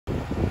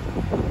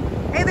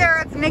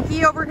It's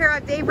Nikki over here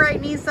at Dave Wright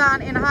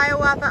Nissan in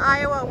Hiawatha,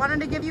 Iowa. I wanted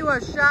to give you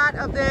a shot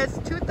of this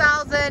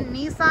 2000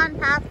 Nissan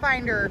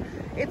Pathfinder.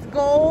 It's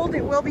gold.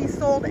 It will be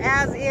sold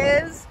as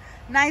is.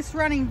 Nice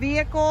running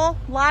vehicle.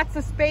 Lots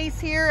of space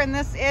here, and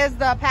this is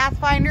the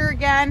Pathfinder.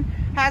 Again,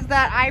 has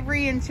that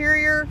ivory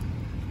interior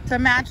to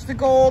match the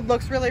gold.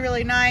 Looks really,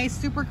 really nice.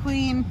 Super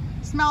clean.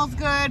 Smells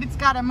good. It's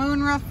got a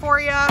moonroof for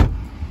you.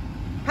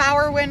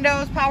 Power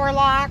windows, power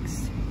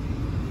locks.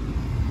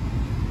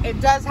 It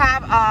does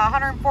have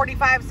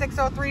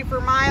 145,603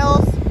 for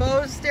miles.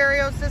 Bose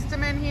stereo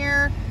system in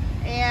here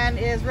and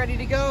is ready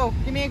to go.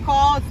 Give me a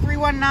call. It's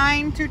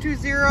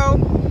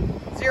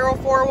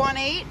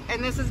 319-220-0418.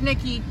 And this is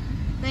Nikki.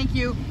 Thank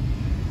you.